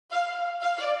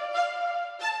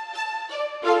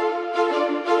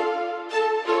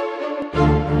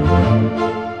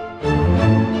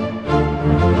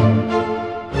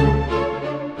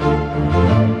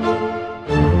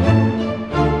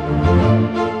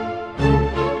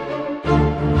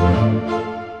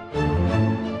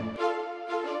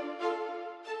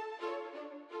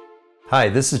Hi,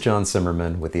 this is John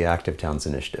Zimmerman with the Active Towns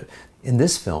Initiative. In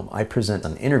this film, I present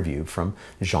an interview from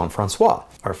Jean-François,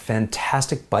 our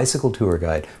fantastic bicycle tour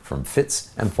guide from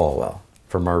Fitz and Follwell,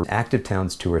 from our Active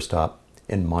Towns tour stop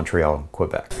in Montreal,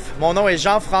 Québec. Mon nom est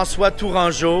Jean-François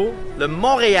Tourangeau, le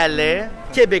Montréalais,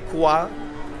 Québécois.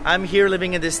 I'm here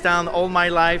living in this town all my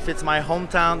life. It's my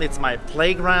hometown, it's my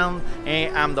playground,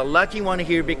 and I'm the lucky one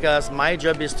here because my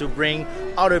job is to bring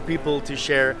other people to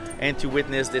share and to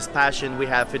witness this passion we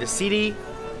have for the city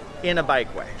in a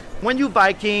bikeway. When you're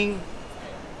biking,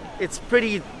 it's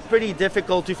pretty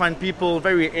difficult to find people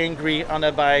very angry on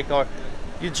a bike, or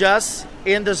you just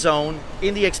in the zone,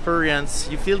 in the experience.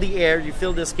 You feel the air, you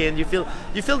feel the skin, you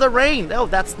feel the rain. Oh,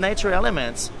 that's nature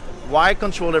elements. Why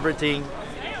control everything?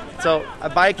 So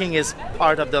biking is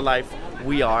part of the life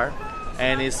we are,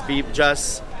 and it's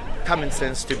just common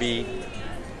sense to be,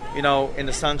 you know, in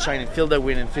the sunshine and feel the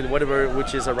wind and feel whatever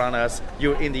which is around us.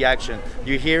 You're in the action.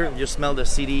 You hear, you smell the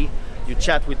city, you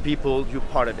chat with people, you're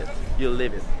part of it, you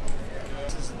live it.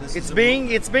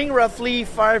 It's being roughly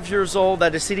 5 years old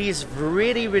that the city is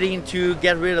really into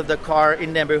get rid of the car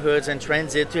in neighborhoods and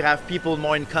transit to have people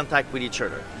more in contact with each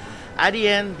other. At the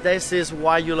end, this is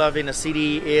why you love in a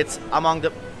city. It's among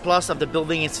the plus of the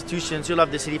building institutions. You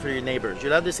love the city for your neighbors.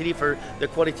 You love the city for the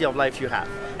quality of life you have.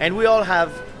 And we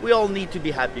all need to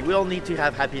be happy. We all need to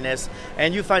have happiness.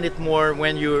 And you find it more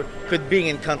when you could be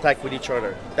in contact with each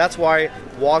other. That's why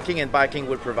walking and biking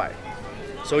would provide.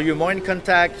 So you're more in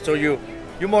contact, so you're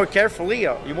more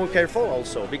careful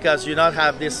also because you not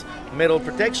have this metal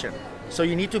protection. So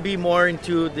you need to be more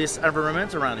into this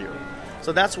environment around you.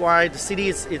 So that's why the city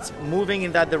it's moving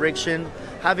in that direction,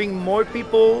 having more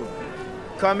people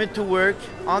coming to work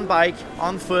on bike,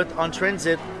 on foot, on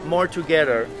transit, more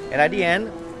together. And at the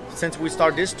end, since we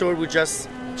start this tour, we just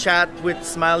chat with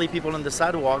smiley people on the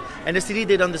sidewalk. And the city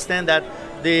did understand that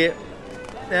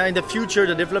in the future,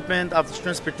 the development of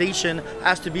transportation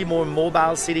has to be more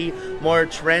mobile city, more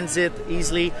transit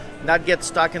easily, not get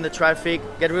stuck in the traffic,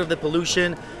 get rid of the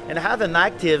pollution, and have an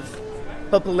active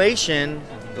population,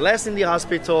 less in the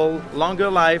hospital,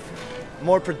 longer life,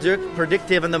 more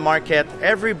predictive in the market.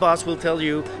 Every boss will tell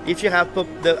you if you have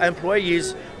the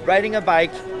employees riding a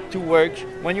bike to work,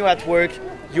 when you're at work,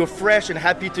 you're fresh and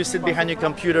happy to sit behind your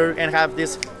computer and have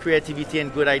this creativity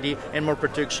and good idea and more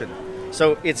production.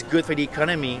 So it's good for the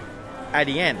economy at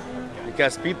the end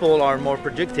because people are more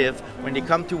productive when they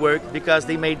come to work because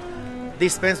they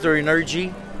spend their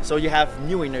energy. So you have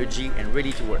new energy and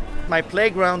ready to work. My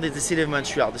playground is the city of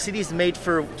Montreal. The city is made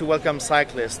to welcome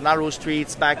cyclists. Narrow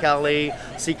streets, back alley,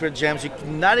 secret gems. You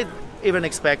cannot even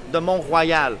expect. The Mont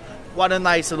Royal. What a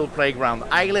nice little playground.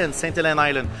 Island, St. Helens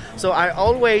Island. So I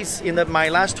always, in my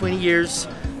last 20 years,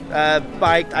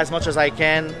 biked as much as I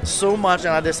can. So much, and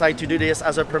I decided to do this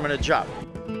as a permanent job.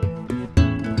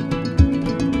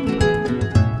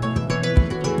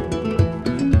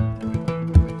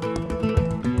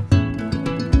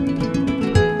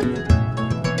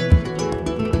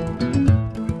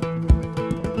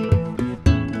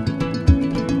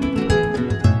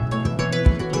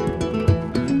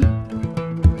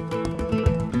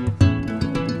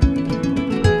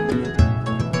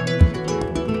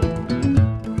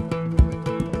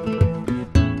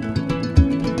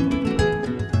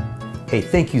 Hey,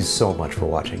 thank you so much for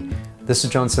watching. This is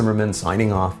John Zimmerman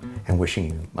signing off and wishing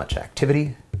you much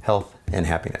activity, health, and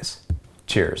happiness.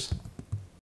 Cheers.